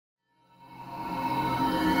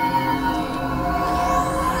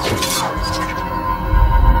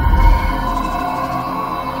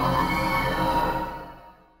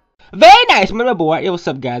Hey, it's my boy. Yo, what's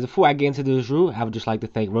up, guys? Before I get into this rule, I would just like to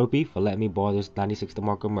thank Ropey for letting me borrow this 96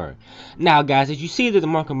 DeMarco Murray. Now, guys, as you see the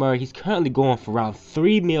DeMarco Murray, he's currently going for around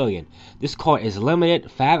 $3 million. This card is limited,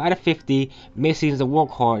 5 out of 50, mid-season's a work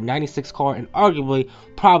card, 96 card, and arguably,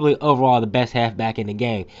 probably overall the best halfback in the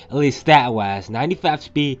game, at least stat-wise. 95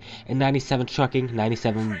 speed and 97 trucking,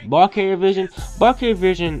 97 ball carrier vision. Ball carrier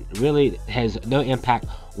vision really has no impact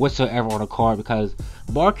whatsoever on a card, because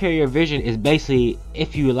ball carrier vision is basically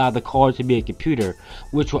if you allow the card to be a computer,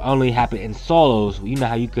 which will only happen in solos. You know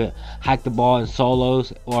how you could hack the ball in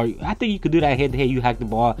solos, or I think you could do that head to head. You hack the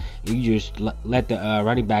ball and you just let the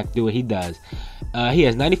running back do what he does. He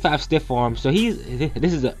has 95 stiff arm, so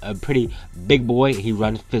this is a pretty big boy. He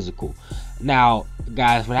runs physical. Now,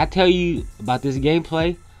 guys, when I tell you about this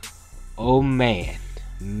gameplay, oh man,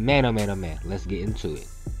 oh man, let's get into it.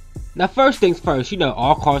 Now, first things first, you know,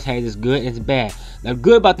 all cards have this good and it's bad. Now,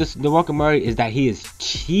 good about this DeMarco Murray is that he is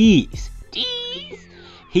cheese.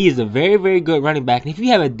 He is a very, very good running back. And if you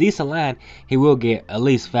have a decent line, he will get at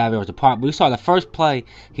least 5 yards apart. But we saw the first play,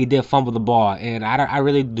 he did fumble the ball. And I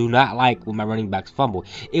really do not like when my running backs fumble.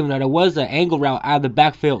 Even though there was an angle route out of the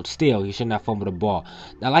backfield, still, he should not fumble the ball.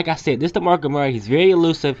 Now, like I said, this DeMarco Murray, he's very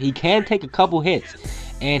elusive. He can take a couple hits.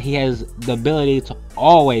 And he has the ability to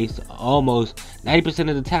always, almost 90%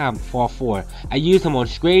 of the time, fall forward. I used him on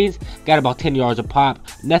screens, got about 10 yards a pop.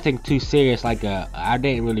 Nothing too serious, like I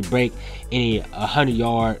didn't really break any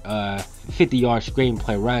 100-yard, 50-yard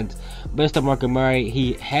screenplay runs. But it's DeMarco Murray.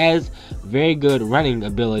 He has very good running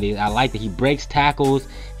ability. I like that he breaks tackles.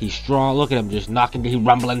 He's strong. Look at him just knocking, he's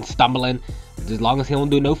rumbling, stumbling. As long as he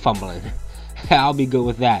don't do no fumbling, I'll be good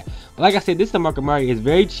with that. But like I said, this DeMarco Murray is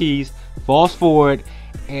very cheese, falls forward.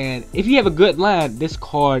 And if you have a good line, this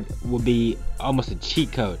card will be almost a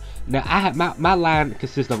cheat code. Now, I have my line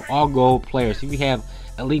consists of all gold players. If you have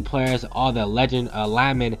elite players, all the legend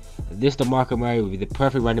linemen, this DeMarco Murray will be the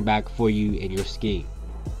perfect running back for you in your scheme.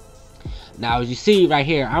 Now, as you see right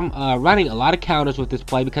here, I'm running a lot of counters with this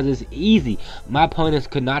play because it's easy. My opponents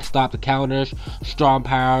could not stop the counters, strong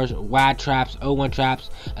powers, wide traps, 0-1 traps,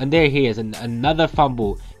 and there he is, another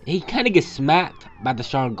fumble. He kind of gets smacked by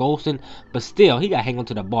Deshaun Golston, but still, he got hang on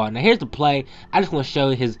to the ball. Now, here's the play. I just want to show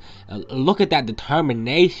you his, look at that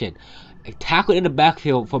determination. Tackled in the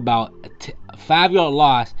backfield for about a 5-yard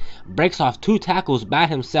loss, breaks off 2 tackles by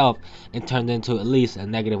himself, and turned into at least a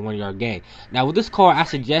negative 1-yard gain. Now, with this card, I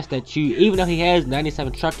suggest that you, even though he has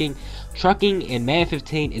 97 trucking in Madden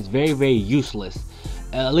 15 is very, very useless.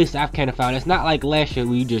 At least I've kind of found. It's not like last year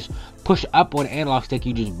where you just push up on the analog stick,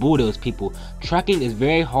 you just bulldoze people. Trucking is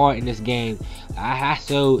very hard in this game.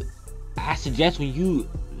 So I suggest when you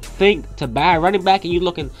think to buy a running back and you're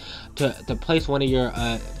looking to place one of your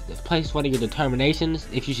determinations,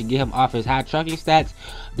 if you should get him off his high trucking stats,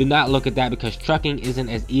 do not look at that, because trucking isn't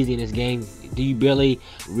as easy in this game. Do you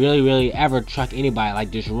really ever truck anybody,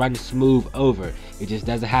 like just run smooth over? It just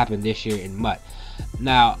doesn't happen this year in MUT.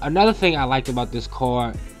 Now, another thing I liked about this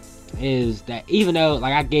card is that even though,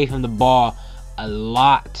 like, I gave him the ball a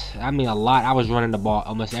lot, I was running the ball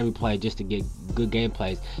almost every play just to get good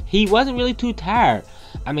gameplays, he wasn't really too tired.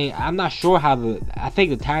 I mean, I'm not sure how I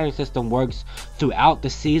think the tiring system works throughout the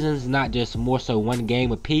seasons, not just more so one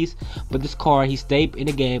game apiece. But this card, he stayed in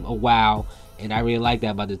the game a while, and I really like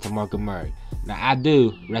that about the DeMarco Murray. Now, I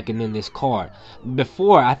do recommend this card.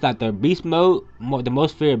 Before, I thought the beast mode, the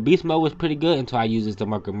most feared beast mode, was pretty good until I used this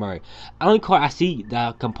DeMarco Murray. The only card I see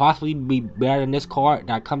that can possibly be better than this card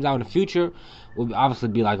that comes out in the future will obviously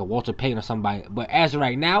be like a Walter Payton or somebody. But as of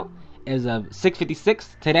right now, as of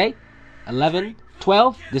 6:56 today,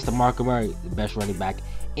 11/12, this DeMarco Murray, the best running back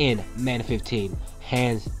in Madden 15,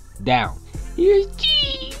 hands down. Here's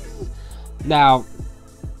cheese. Now,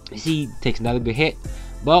 he takes another good hit.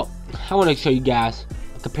 Well, I want to show you guys,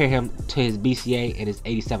 compare him to his BCA and his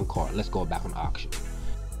 87 card. Let's go back on auction.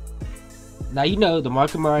 Now, you know,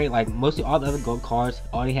 DeMarco Murray, like mostly all the other gold cards,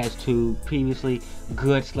 only has 2 previously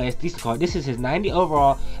good / decent cards. This is his 90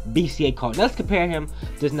 overall BCA card. Let's compare him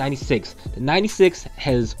to his 96. The 96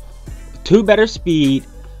 has 2 better speed,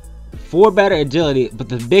 4 better agility, but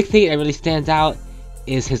the big thing that really stands out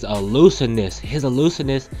is his elusiveness. His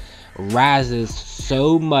elusiveness rises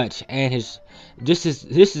so much, and this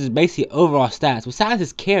is basically overall stats. Besides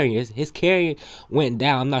his carrying went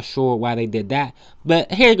down. I'm not sure why they did that,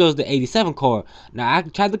 but here goes the 87 card. Now, I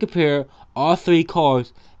tried to compare all 3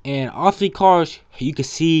 cards, and all 3 cards, you can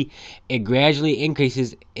see it gradually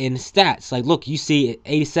increases in stats. Like, look, you see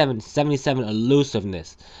 87, 77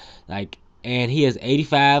 elusiveness, like, and he has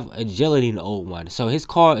 85 agility in the old one. So his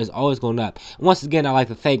card is always going up. Once again, I'd like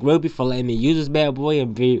to thank Ropey for letting me use this bad boy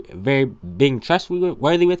and being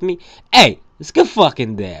trustworthy with me. Hey, let's get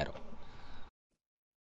fucking dead.